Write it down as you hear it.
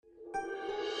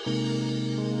Welcome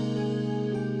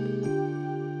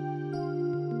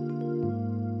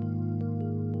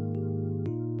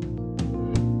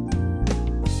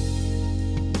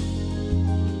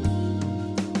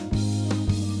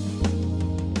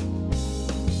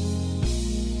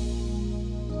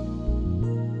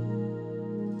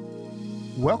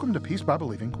to Peace by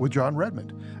Believing with Jon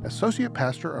Redmond, Associate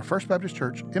Pastor of First Baptist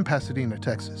Church in Pasadena,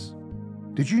 Texas.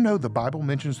 Did you know the Bible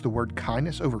mentions the word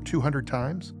kindness over 200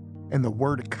 times and the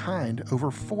word kind over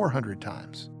 400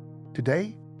 times?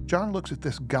 Today, Jon looks at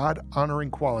this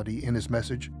God-honoring quality in his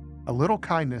message, A Little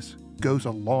Kindness Goes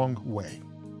a Long Way.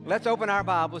 Let's open our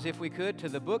Bibles, if we could, to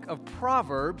the book of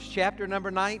Proverbs, chapter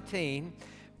number 19.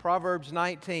 Proverbs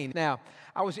 19. Now,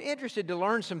 I was interested to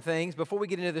learn some things before we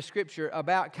get into the scripture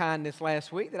about kindness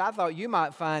last week that I thought you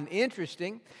might find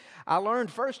interesting. I learned,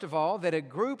 first of all, that a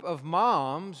group of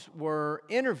moms were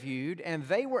interviewed and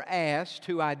they were asked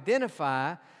to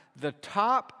identify the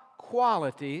top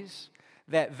qualities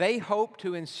that they hope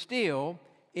to instill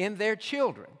in their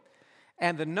children.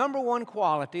 And the number one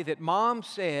quality that moms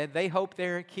said they hope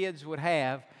their kids would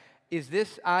have is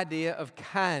this idea of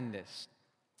kindness.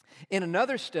 In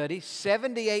another study,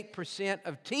 78%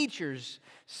 of teachers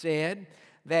said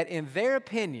that in their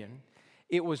opinion,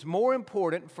 it was more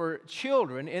important for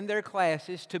children in their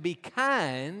classes to be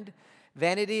kind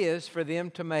than it is for them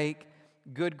to make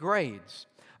good grades.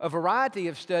 A variety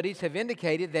of studies have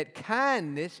indicated that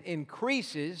kindness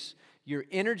increases your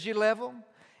energy level,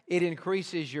 it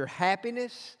increases your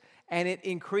happiness, and it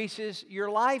increases your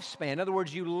lifespan. In other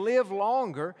words, you live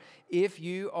longer if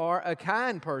you are a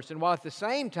kind person, while at the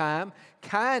same time,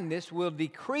 kindness will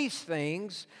decrease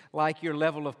things like your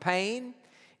level of pain,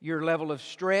 your level of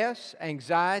stress,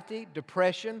 anxiety,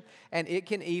 depression, and it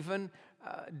can even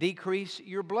decrease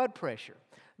your blood pressure.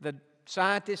 The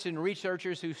scientists and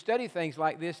researchers who study things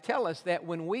like this tell us that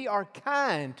when we are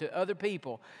kind to other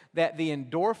people, that the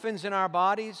endorphins in our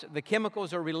bodies, the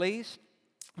chemicals are released,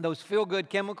 those feel-good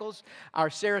chemicals, our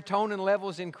serotonin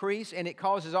levels increase, and it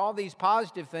causes all these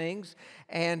positive things,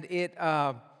 and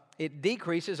it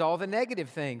decreases all the negative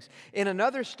things. In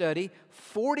another study,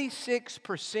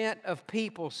 46% of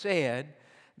people said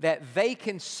that they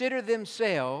consider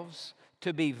themselves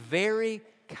to be very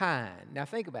kind. Now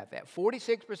think about that.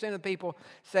 46% of people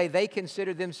say they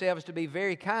consider themselves to be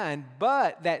very kind,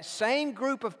 but that same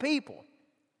group of people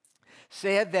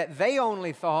said that they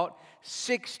only thought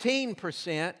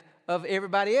 16% of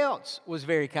everybody else was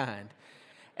very kind.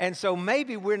 And so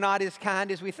maybe we're not as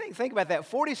kind as we think. Think about that.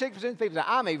 46% of people say,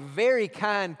 I'm a very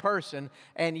kind person,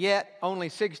 and yet only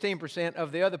 16%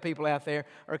 of the other people out there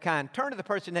are kind. Turn to the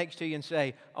person next to you and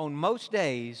say, on most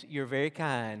days, you're very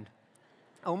kind.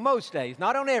 On most days,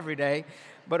 not on every day,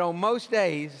 but on most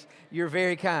days, you're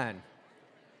very kind.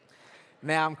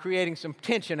 Now, I'm creating some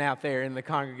tension out there in the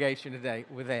congregation today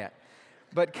with that.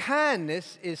 But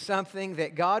kindness is something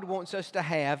that God wants us to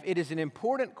have. It is an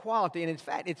important quality. And in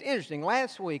fact, it's interesting.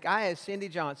 Last week, I asked Cindy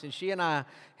Johnson. She and I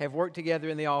have worked together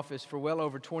in the office for well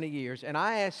over 20 years. And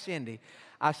I asked Cindy,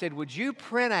 I said, would you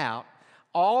print out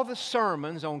all the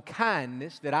sermons on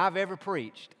kindness that I've ever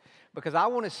preached? Because I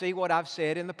want to see what I've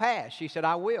said in the past. She said,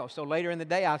 I will. So later in the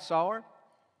day, I saw her.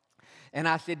 And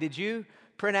I said, did you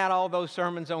print out all those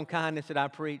sermons on kindness that I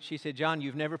preached? She said, Jon,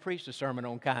 you've never preached a sermon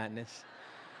on kindness.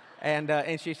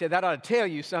 And she said, that ought to tell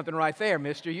you something right there,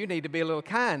 mister. You need to be a little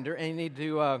kinder and you need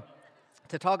to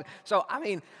talk. So, I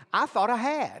mean, I thought I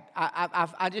had.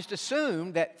 I just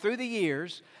assumed that through the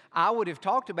years, I would have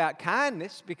talked about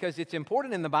kindness because it's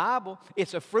important in the Bible.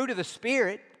 It's a fruit of the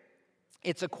Spirit.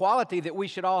 It's a quality that we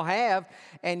should all have.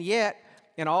 And yet,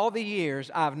 in all the years,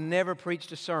 I've never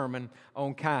preached a sermon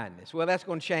on kindness. Well, that's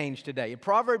going to change today. In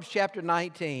Proverbs chapter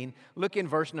 19, look in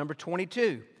verse number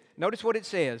 22. Notice what it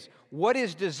says. What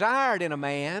is desired in a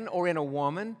man or in a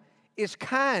woman is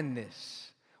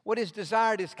kindness. What is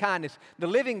desired is kindness. The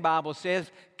Living Bible says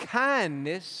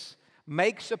kindness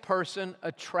makes a person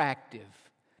attractive.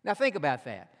 Now think about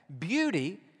that.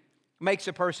 Beauty makes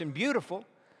a person beautiful,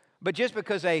 but just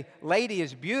because a lady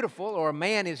is beautiful or a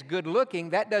man is good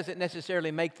looking, that doesn't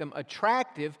necessarily make them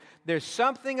attractive. There's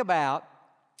something about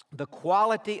the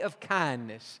quality of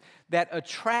kindness that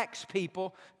attracts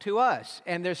people to us.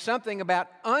 And there's something about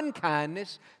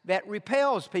unkindness that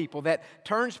repels people, that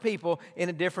turns people in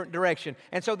a different direction.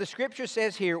 And so the Scripture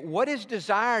says here, what is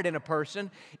desired in a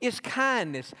person is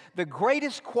kindness. The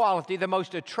greatest quality, the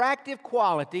most attractive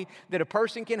quality that a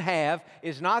person can have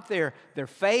is not their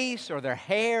face or their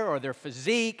hair or their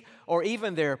physique or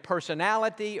even their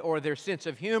personality or their sense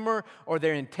of humor or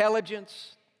their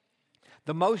intelligence.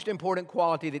 The most important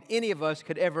quality that any of us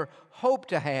could ever hope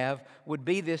to have would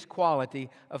be this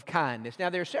quality of kindness. Now,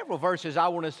 there are several verses I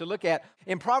want us to look at.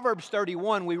 In Proverbs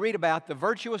 31, we read about the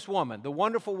virtuous woman, the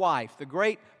wonderful wife, the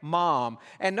great mom.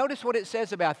 And notice what it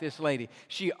says about this lady.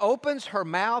 She opens her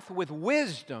mouth with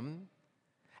wisdom,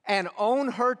 and on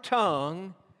her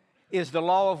tongue is the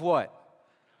law of what?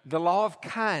 The law of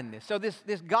kindness. So this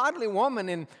godly woman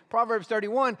in Proverbs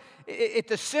 31, at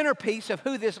the centerpiece of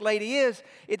who this lady is,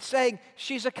 it's saying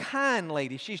she's a kind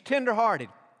lady. She's tenderhearted.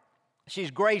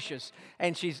 She's gracious,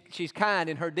 and she's kind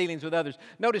in her dealings with others.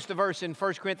 Notice the verse in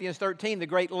 1 Corinthians 13, the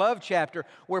great love chapter,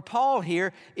 where Paul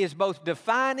here is both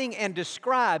defining and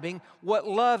describing what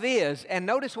love is. And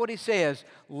notice what he says.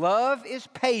 Love is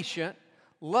patient.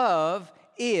 Love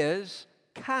is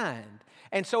kind.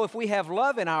 And so if we have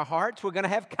love in our hearts, we're going to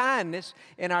have kindness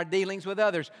in our dealings with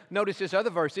others. Notice this other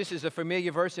verse. This is a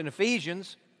familiar verse in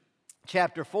Ephesians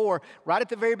chapter 4, right at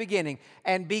the very beginning.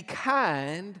 And be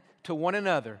kind to one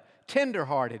another,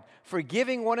 tenderhearted,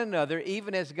 forgiving one another,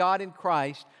 even as God in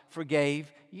Christ forgave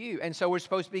you. And so we're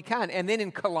supposed to be kind. And then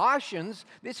in Colossians,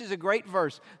 this is a great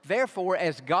verse. Therefore,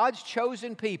 as God's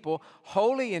chosen people,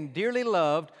 holy and dearly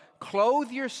loved,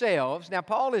 clothe yourselves. Now,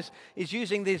 Paul is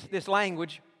using this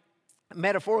language.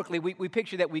 Metaphorically, we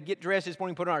picture that we get dressed this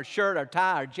morning, put on our shirt, our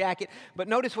tie, our jacket. But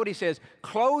notice what he says.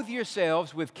 Clothe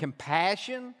yourselves with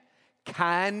compassion,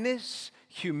 kindness,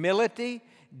 humility,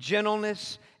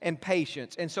 gentleness, and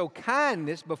patience. And so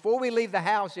kindness, before we leave the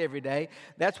house every day,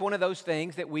 that's one of those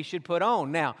things that we should put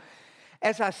on. Now,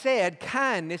 as I said,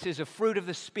 kindness is a fruit of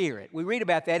the Spirit. We read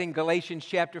about that in Galatians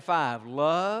chapter 5.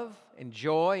 Love and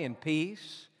joy and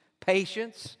peace,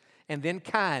 patience, and then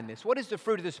kindness. What is the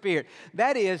fruit of the Spirit?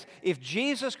 That is, if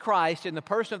Jesus Christ in the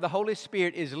person of the Holy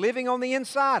Spirit is living on the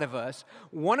inside of us,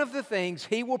 one of the things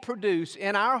He will produce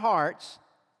in our hearts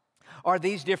are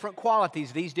these different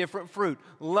qualities, these different fruit.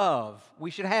 Love,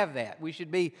 we should have that. We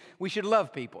should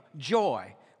love people.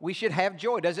 Joy, we should have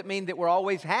joy. Doesn't mean that we're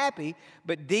always happy,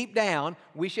 but deep down,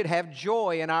 we should have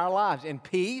joy in our lives. And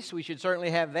peace, we should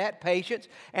certainly have that. Patience,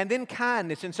 and then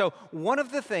kindness. And so one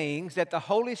of the things that the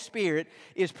Holy Spirit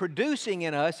is producing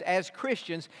in us as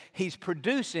Christians, He's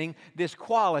producing this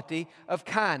quality of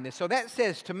kindness. So that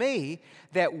says to me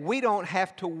that we don't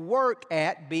have to work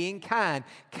at being kind.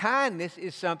 Kindness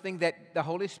is something that the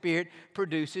Holy Spirit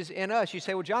produces in us. You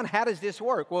say, well, John, how does this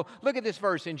work? Well, look at this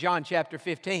verse in John chapter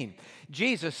 15.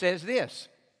 Jesus says this.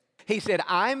 He said,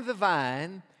 I'm the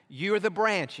vine, you're the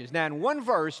branches. Now, in one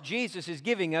verse, Jesus is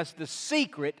giving us the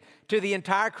secret to the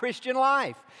entire Christian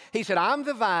life. He said, I'm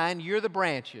the vine, you're the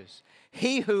branches.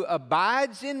 He who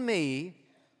abides in me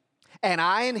and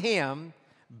I in him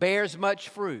bears much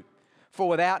fruit. For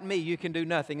without me, you can do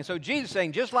nothing. And so Jesus is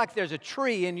saying, just like there's a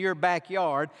tree in your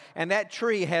backyard, and that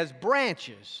tree has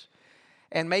branches,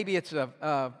 and maybe it's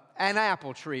an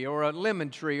apple tree or a lemon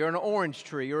tree or an orange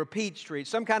tree or a peach tree,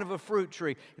 some kind of a fruit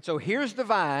tree. And so here's the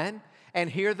vine, and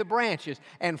here are the branches.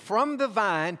 And from the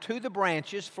vine to the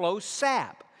branches flows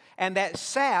sap. And that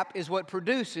sap is what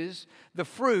produces the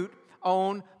fruit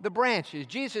on the branches.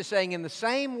 Jesus is saying, in the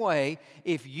same way,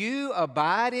 if you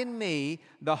abide in me,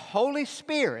 the Holy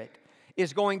Spirit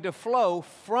is going to flow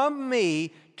from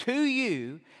me to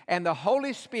you, and the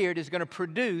Holy Spirit is going to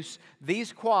produce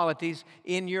these qualities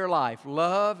in your life.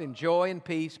 Love and joy and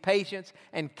peace, patience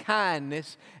and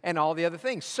kindness, and all the other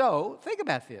things. So, think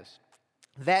about this.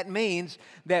 That means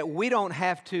that we don't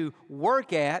have to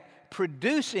work at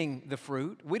producing the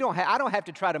fruit. I don't have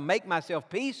to try to make myself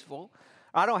peaceful.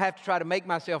 I don't have to try to make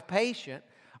myself patient.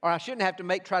 Or I shouldn't have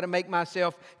to try to make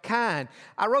myself kind.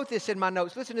 I wrote this in my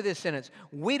notes. Listen to this sentence.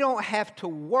 We don't have to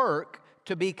work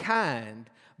to be kind,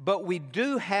 but we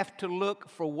do have to look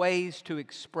for ways to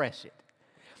express it.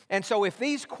 And so if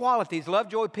these qualities, love,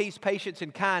 joy, peace, patience,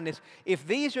 and kindness, if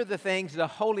these are the things the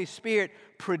Holy Spirit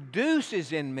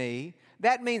produces in me,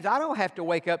 that means I don't have to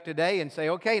wake up today and say,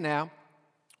 okay, now,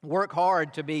 work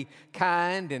hard to be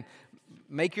kind and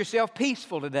make yourself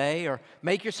peaceful today or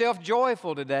make yourself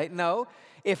joyful today. No.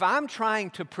 If I'm trying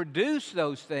to produce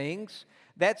those things,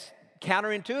 that's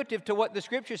counterintuitive to what the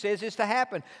Scripture says is to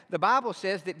happen. The Bible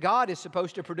says that God is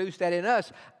supposed to produce that in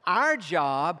us. Our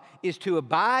job is to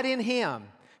abide in Him,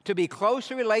 to be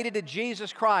closely related to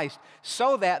Jesus Christ,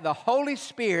 so that the Holy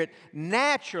Spirit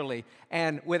naturally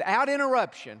and without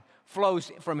interruption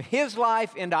flows from His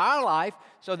life into our life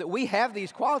so that we have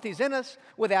these qualities in us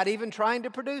without even trying to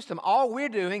produce them. All we're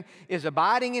doing is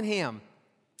abiding in Him.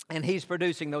 And He's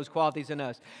producing those qualities in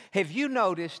us. Have you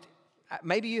noticed,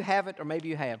 maybe you haven't or maybe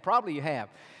you have, probably you have,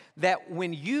 that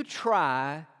when you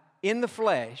try in the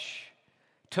flesh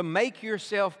to make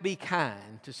yourself be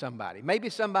kind to somebody, maybe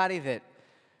somebody that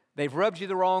they've rubbed you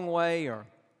the wrong way, or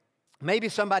maybe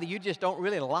somebody you just don't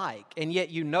really like, and yet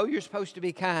you know you're supposed to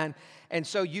be kind, and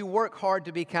so you work hard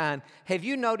to be kind. Have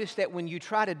you noticed that when you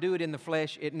try to do it in the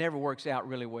flesh, it never works out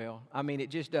really well? I mean,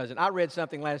 it just doesn't. I read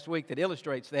something last week that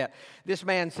illustrates that. This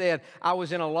man said, I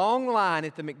was in a long line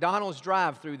at the McDonald's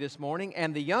drive-thru this morning,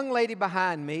 and the young lady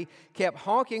behind me kept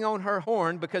honking on her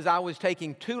horn because I was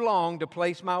taking too long to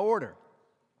place my order.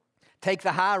 Take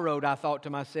the high road, I thought to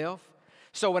myself.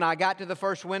 So when I got to the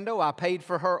first window, I paid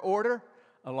for her order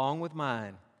along with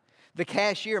mine. The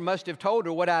cashier must have told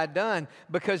her what I'd done,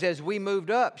 because as we moved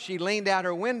up, she leaned out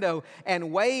her window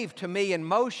and waved to me in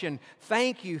motion,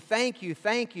 "Thank you, thank you,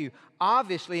 thank you,"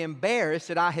 obviously embarrassed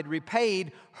that I had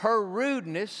repaid her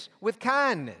rudeness with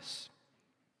kindness.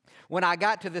 When I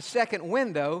got to the second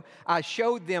window, I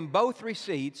showed them both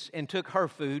receipts and took her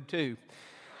food too.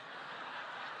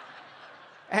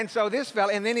 And so this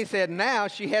fella, and then he said, now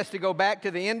she has to go back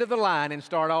to the end of the line and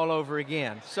start all over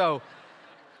again. So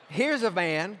here's a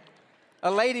man, a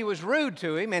lady was rude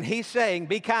to him, and he's saying,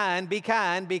 be kind, be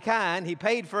kind, be kind. He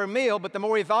paid for a meal, but the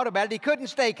more he thought about it, he couldn't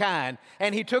stay kind,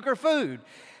 and he took her food.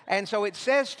 And so it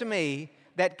says to me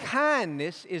that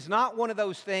kindness is not one of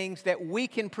those things that we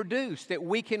can produce, that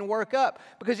we can work up.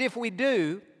 Because if we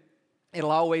do,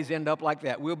 it'll always end up like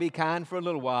that. We'll be kind for a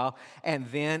little while, and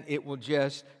then it will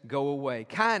just go away.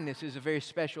 Kindness is a very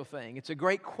special thing. It's a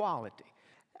great quality.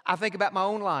 I think about my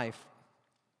own life.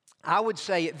 I would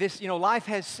say life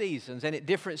has seasons, and at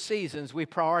different seasons we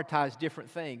prioritize different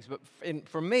things. But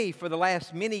for me, for the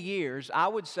last many years, I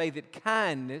would say that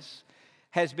kindness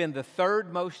has been the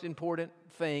third most important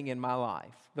thing in my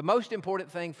life. The most important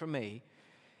thing for me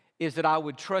is that I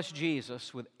would trust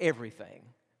Jesus with everything.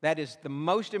 That is the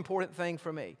most important thing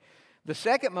for me. The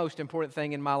second most important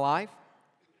thing in my life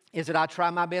is that I try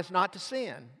my best not to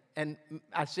sin. And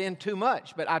I sin too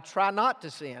much, but I try not to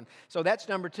sin. So that's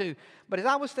number two. But as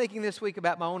I was thinking this week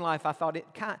about my own life, I thought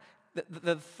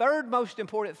the third most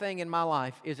important thing in my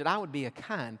life is that I would be a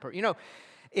kind person. You know,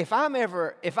 if I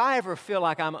ever feel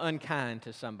like I'm unkind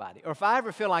to somebody, or if I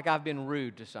ever feel like I've been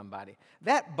rude to somebody,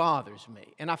 that bothers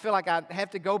me. And I feel like I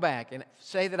have to go back and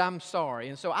say that I'm sorry.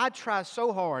 And so I try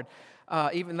so hard,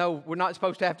 even though we're not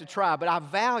supposed to have to try, but I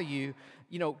value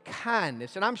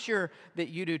kindness, and I'm sure that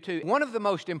you do too. One of the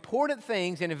most important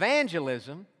things in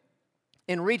evangelism,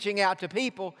 in reaching out to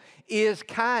people, is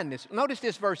kindness. Notice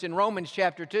this verse in Romans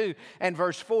chapter 2 and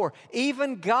verse 4.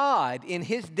 Even God, in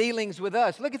His dealings with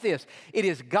us, look at this. It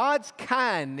is God's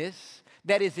kindness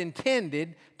that is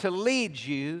intended to lead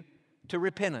you to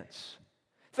repentance.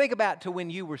 Think about to when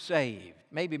you were saved.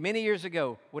 Maybe many years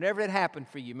ago, whatever had happened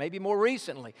for you, maybe more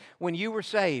recently, when you were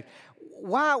saved.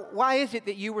 Why is it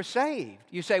that you were saved?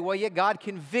 You say, well, yeah, God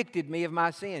convicted me of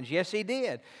my sins. Yes, He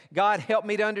did. God helped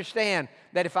me to understand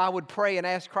that if I would pray and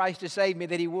ask Christ to save me,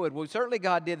 that He would. Well, certainly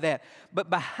God did that. But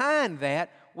behind that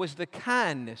was the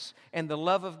kindness and the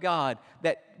love of God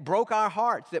that broke our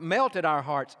hearts, that melted our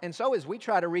hearts. And so as we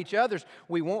try to reach others,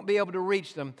 we won't be able to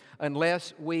reach them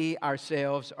unless we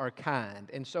ourselves are kind.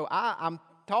 And so I'm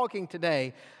talking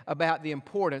today about the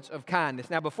importance of kindness.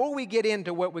 Now, before we get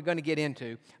into what we're going to get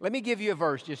into, let me give you a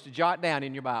verse just to jot down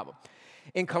in your Bible.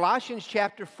 In Colossians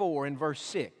chapter 4 and verse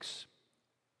 6,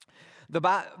 the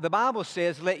Bible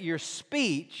says, let your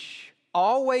speech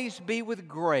always be with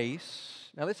grace.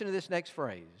 Now listen to this next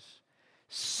phrase.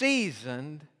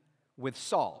 Seasoned with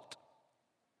salt.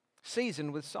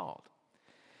 Seasoned with salt.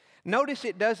 Notice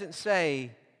it doesn't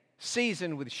say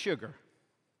seasoned with sugar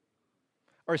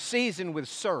or seasoned with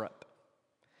syrup.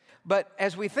 But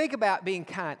as we think about being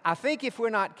kind, I think if we're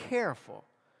not careful,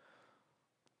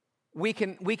 we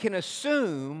can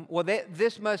assume, well,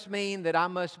 this must mean that I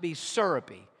must be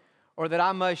syrupy, or that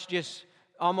I must just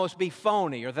almost be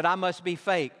phony, or that I must be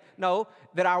fake. No,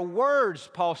 that our words,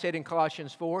 Paul said in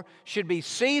Colossians 4, should be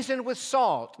seasoned with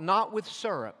salt, not with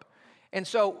syrup. And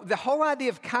so the whole idea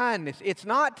of kindness, it's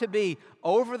not to be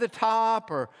over the top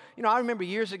or, I remember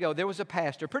years ago there was a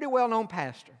pastor, a pretty well-known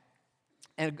pastor,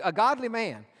 and a godly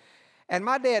man. And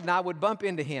my dad and I would bump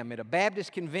into him at a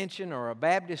Baptist convention or a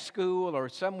Baptist school or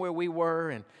somewhere we were.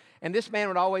 And this man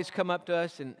would always come up to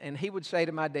us, and he would say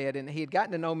to my dad, and he had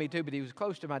gotten to know me too, but he was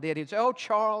close to my dad. He'd say, oh,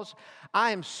 Charles,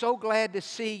 I am so glad to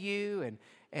see you.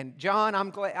 And John,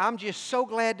 I'm just so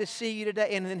glad to see you today.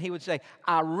 And then he would say,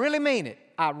 I really mean it.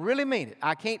 I really mean it.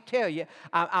 I can't tell you.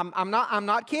 I'm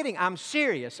not kidding. I'm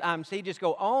serious. He'd just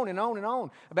go on and on and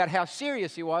on about how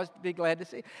serious he was to be glad to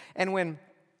see. And when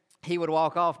he would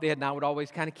walk off, Dad and I would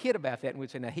always kind of kid about that. And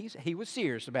we'd say, now, he was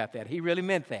serious about that. He really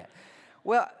meant that.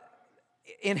 Well,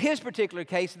 in his particular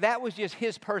case, that was just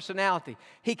his personality.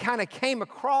 He kind of came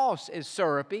across as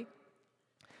syrupy,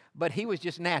 but he was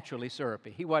just naturally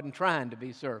syrupy. He wasn't trying to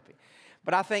be syrupy.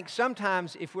 But I think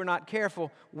sometimes if we're not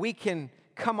careful, we can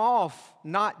come off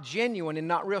not genuine and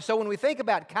not real. So when we think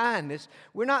about kindness,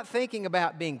 we're not thinking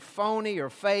about being phony or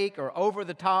fake or over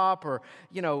the top or,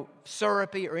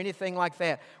 syrupy or anything like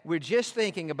that. We're just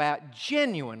thinking about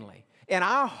genuinely in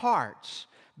our hearts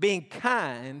being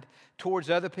kind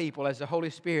towards other people as the Holy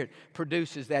Spirit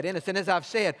produces that in us. And as I've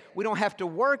said, we don't have to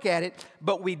work at it,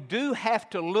 but we do have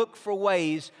to look for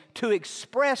ways to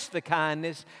express the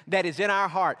kindness that is in our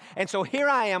heart. And so here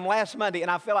I am last Monday,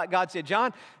 and I feel like God said,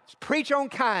 John, preach on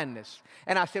kindness.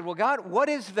 And I said, well, God,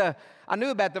 I knew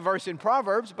about the verse in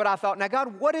Proverbs, but I thought, now,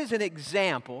 God, what is an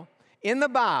example in the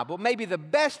Bible, maybe the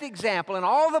best example in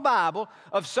all the Bible,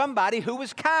 of somebody who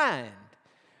was kind?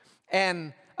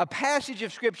 And a passage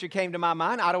of Scripture came to my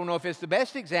mind. I don't know if it's the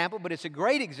best example, but it's a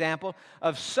great example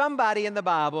of somebody in the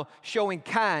Bible showing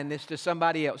kindness to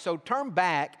somebody else. So turn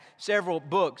back several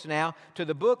books now to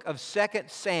the book of 2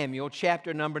 Samuel,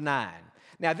 chapter number 9.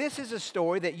 Now, this is a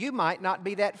story that you might not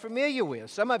be that familiar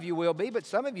with. Some of you will be, but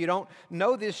some of you don't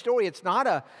know this story. It's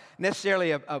not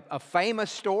necessarily a famous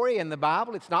story in the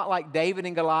Bible. It's not like David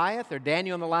and Goliath or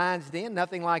Daniel in the lion's den,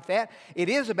 nothing like that. It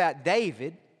is about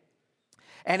David.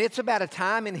 And it's about a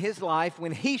time in his life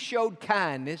when he showed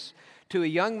kindness to a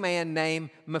young man named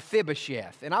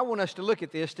Mephibosheth. And I want us to look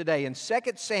at this today in 2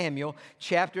 Samuel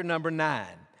chapter number 9.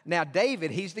 Now, David,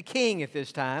 he's the king at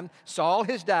this time. Saul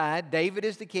has died. David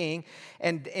is the king.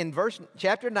 And in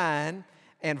chapter 9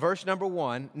 and verse number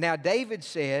 1, now David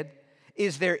said,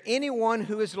 "Is there anyone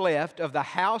who is left of the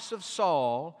house of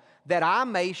Saul that I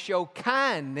may show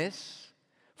kindness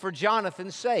for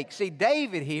Jonathan's sake?" See,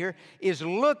 David here is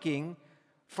looking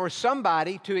for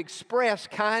somebody to express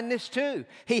kindness to.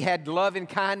 He had love and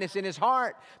kindness in his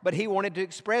heart, but he wanted to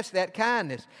express that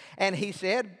kindness. And he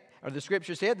said, or the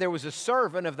Scripture said, there was a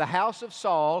servant of the house of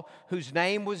Saul whose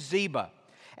name was Ziba.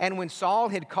 And when Saul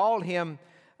had called him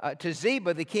to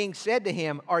Ziba, the king said to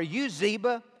him, "Are you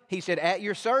Ziba?" He said, "At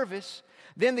your service."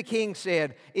 Then the king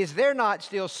said, "Is there not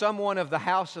still someone of the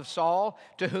house of Saul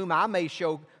to whom I may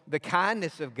show the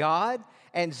kindness of God?"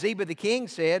 And Ziba the king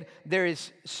said, "There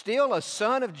is still a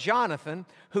son of Jonathan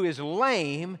who is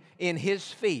lame in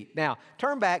his feet." Now,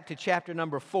 turn back to chapter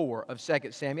number 4 of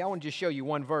 2 Samuel. I want to just show you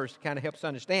one verse to kind of help us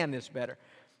understand this better.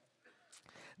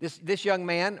 This young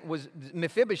man,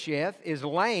 Mephibosheth, is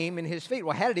lame in his feet.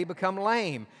 Well, how did he become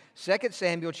lame? 2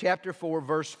 Samuel chapter 4,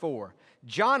 verse 4.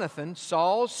 Jonathan,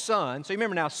 Saul's son. So you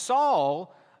remember now,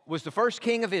 Saul was the first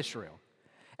king of Israel.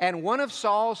 And one of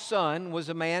Saul's sons was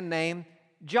a man named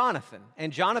Jonathan.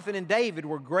 And Jonathan and David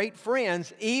were great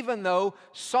friends, even though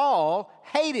Saul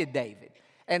hated David.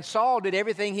 And Saul did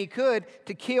everything he could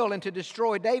to kill and to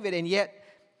destroy David. And yet,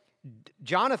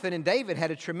 Jonathan and David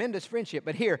had a tremendous friendship.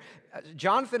 But here,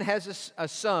 Jonathan has a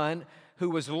son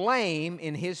who was lame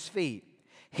in his feet.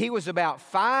 He was about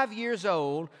 5 years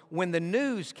old when the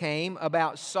news came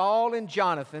about Saul and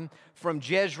Jonathan from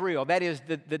Jezreel. That is,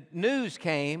 the news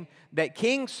came that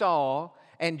King Saul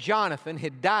and Jonathan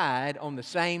had died on the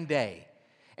same day.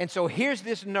 And so here's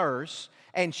this nurse,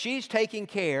 and she's taking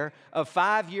care of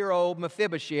 5-year-old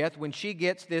Mephibosheth when she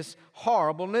gets this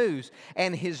horrible news.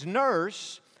 And his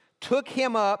nurse took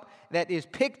him up,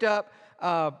 picked up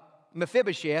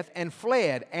Mephibosheth and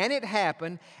fled. And it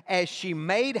happened as she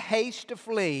made haste to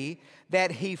flee that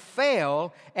he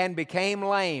fell and became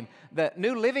lame. The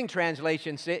New Living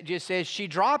Translation just says she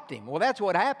dropped him. Well, that's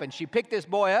what happened. She picked this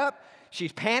boy up.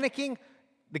 She's panicking.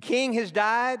 The king has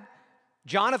died.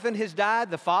 Jonathan has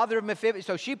died, the father of Mephibosheth.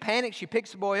 So she panics. She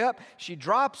picks the boy up. She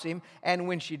drops him. And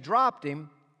when she dropped him,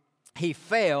 he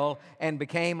fell and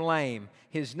became lame.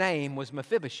 His name was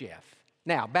Mephibosheth.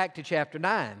 Now, back to chapter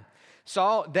 9.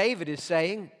 David is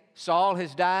saying, Saul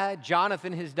has died.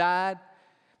 Jonathan has died.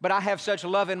 But I have such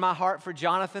love in my heart for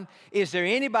Jonathan. Is there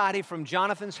anybody from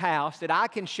Jonathan's house that I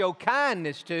can show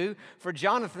kindness to for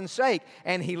Jonathan's sake?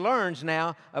 And he learns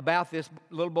now about this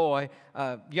little boy,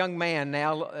 young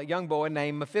boy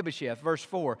named Mephibosheth. Verse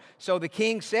 4. So the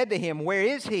king said to him, "Where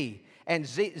is he?" And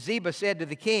Ziba said to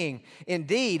the king,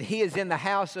 "Indeed, he is in the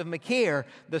house of Machir,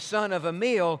 the son of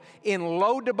Amiel, in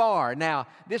Lodabar." Now,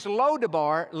 this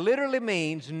Lodabar literally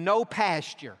means no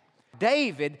pasture.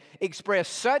 David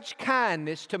expressed such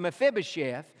kindness to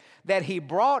Mephibosheth that he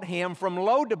brought him from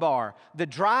Lodabar, the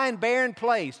dry and barren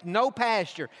place, no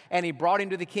pasture, and he brought him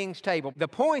to the king's table. The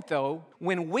point, though,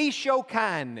 when we show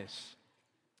kindness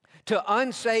to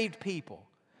unsaved people,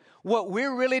 what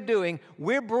we're really doing,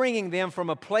 we're bringing them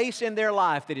from a place in their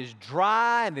life that is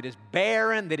dry and that is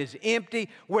barren, that is empty,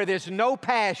 where there's no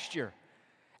pasture,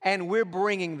 and we're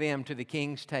bringing them to the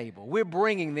king's table. We're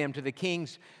bringing them to the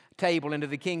king's table, into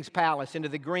the king's palace, into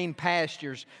the green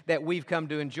pastures that we've come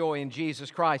to enjoy in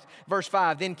Jesus Christ. Verse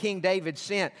 5, then King David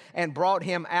sent and brought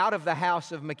him out of the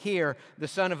house of Machir, the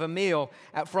son of Ammiel,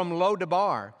 from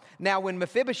Lo-debar. Now when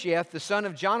Mephibosheth, the son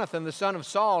of Jonathan, the son of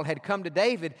Saul, had come to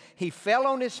David, he fell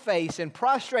on his face and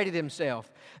prostrated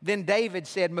himself. Then David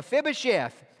said,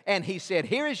 Mephibosheth, and he said,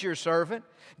 here is your servant.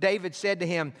 David said to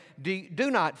him, do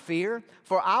not fear,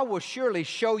 for I will surely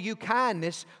show you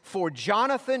kindness for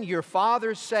Jonathan your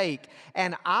father's sake,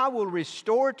 and I will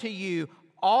restore to you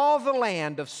all the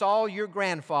land of Saul your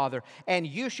grandfather, and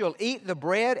you shall eat the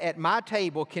bread at my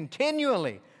table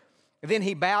continually. Then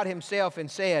he bowed himself and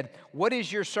said, what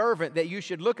is your servant that you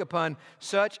should look upon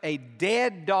such a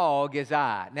dead dog as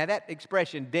I? Now that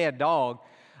expression, dead dog,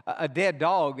 a dead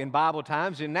dog in Bible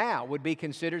times and now would be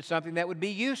considered something that would be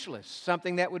useless,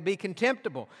 something that would be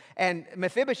contemptible. And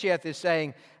Mephibosheth is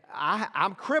saying,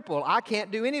 I'm crippled, I can't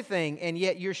do anything, and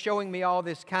yet you're showing me all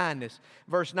this kindness.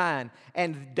 Verse 9,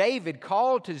 and David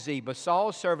called to Ziba,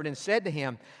 Saul's servant, and said to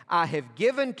him, I have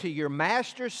given to your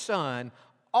master's son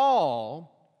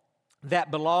all that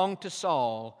belonged to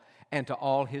Saul and to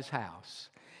all his house.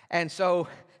 And so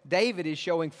David is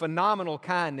showing phenomenal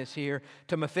kindness here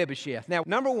to Mephibosheth. Now,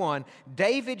 number one,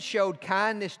 David showed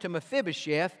kindness to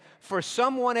Mephibosheth for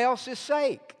someone else's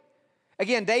sake.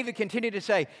 Again, David continued to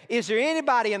say, is there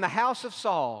anybody in the house of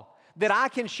Saul that I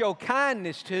can show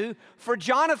kindness to for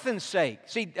Jonathan's sake?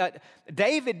 See,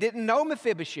 David didn't know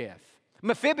Mephibosheth.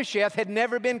 Mephibosheth had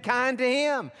never been kind to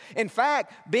him. In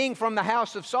fact, being from the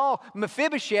house of Saul,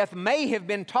 Mephibosheth may have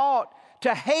been taught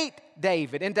to hate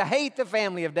David and to hate the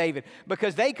family of David,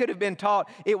 because they could have been taught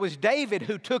it was David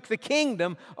who took the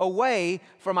kingdom away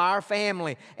from our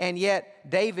family. And yet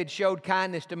David showed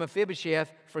kindness to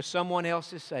Mephibosheth for someone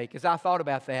else's sake. As I thought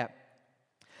about that,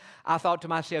 I thought to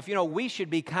myself, we should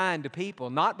be kind to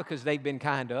people, not because they've been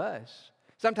kind to us.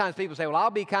 Sometimes people say, well, I'll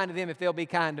be kind to them if they'll be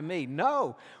kind to me.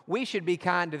 No, we should be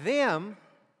kind to them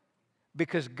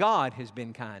because God has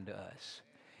been kind to us.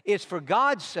 It's for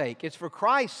God's sake, it's for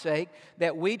Christ's sake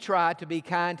that we try to be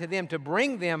kind to them, to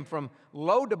bring them from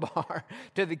Lo-debar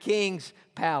to the king's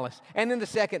palace. And then the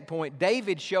second point,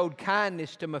 David showed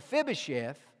kindness to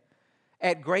Mephibosheth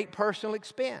at great personal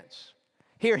expense.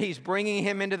 Here he's bringing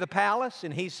him into the palace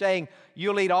and he's saying,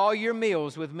 you'll eat all your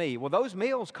meals with me. Well, those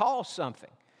meals cost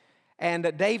something.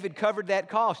 And David covered that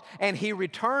cost. And he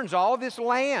returns all this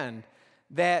land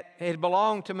that had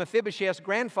belonged to Mephibosheth's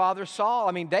grandfather, Saul.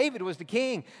 I mean, David was the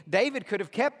king. David could have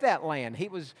kept that land. He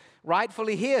was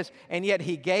rightfully his, and yet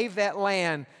he gave that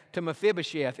land to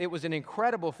Mephibosheth. It was an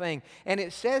incredible thing. And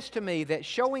it says to me that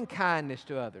showing kindness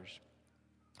to others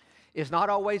is not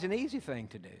always an easy thing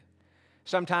to do.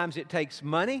 Sometimes it takes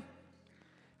money.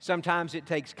 Sometimes it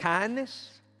takes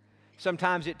kindness.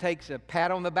 Sometimes it takes a pat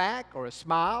on the back or a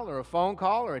smile or a phone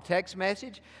call or a text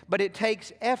message, but it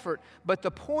takes effort. But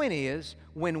the point is,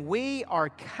 when we are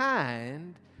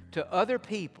kind to other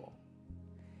people,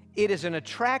 it is an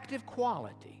attractive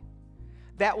quality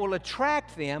that will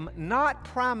attract them not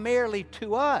primarily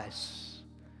to us,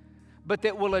 but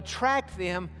that will attract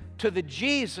them to the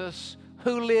Jesus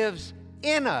who lives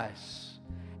in us,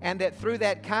 and that through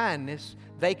that kindness,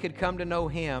 they could come to know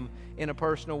Him in a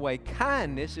personal way.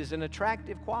 Kindness is an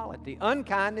attractive quality.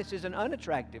 Unkindness is an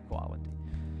unattractive quality.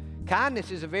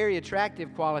 Kindness is a very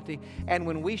attractive quality, and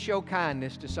when we show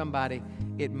kindness to somebody,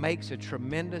 it makes a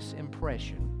tremendous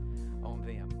impression on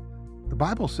them. The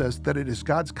Bible says that it is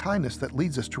God's kindness that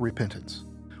leads us to repentance.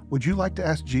 Would you like to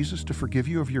ask Jesus to forgive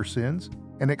you of your sins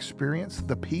and experience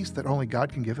the peace that only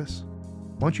God can give us?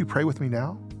 Won't you pray with me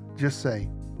now? Just say,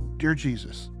 Dear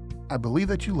Jesus, I believe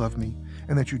that you love me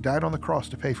and that you died on the cross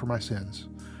to pay for my sins.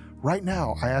 Right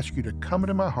now, I ask you to come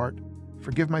into my heart,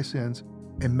 forgive my sins,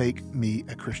 and make me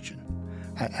a Christian.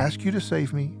 I ask you to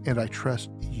save me, and I trust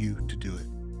you to do it.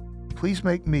 Please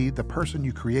make me the person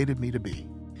you created me to be.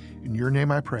 In your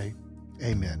name I pray,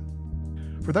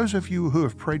 amen. For those of you who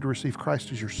have prayed to receive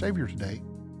Christ as your Savior today,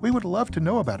 we would love to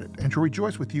know about it and to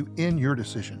rejoice with you in your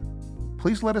decision.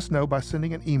 Please let us know by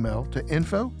sending an email to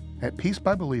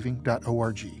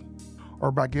info@peacebybelieving.org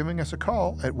or by giving us a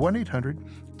call at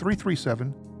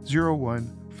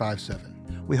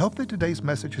 1-800-337-0157. We hope that today's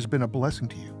message has been a blessing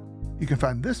to you. You can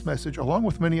find this message along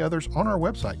with many others on our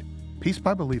website,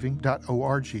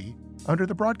 peacebybelieving.org, under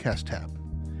the Broadcast tab.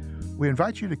 We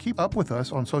invite you to keep up with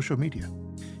us on social media.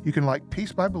 You can like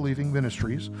Peace by Believing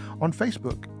Ministries on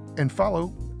Facebook and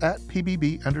follow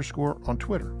 @PBB_ on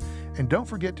Twitter. And don't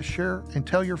forget to share and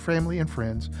tell your family and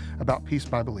friends about Peace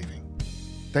by Believing.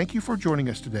 Thank you for joining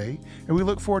us today, and we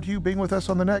look forward to you being with us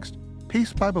on the next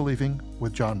Peace by Believing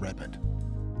with Jon Redmond.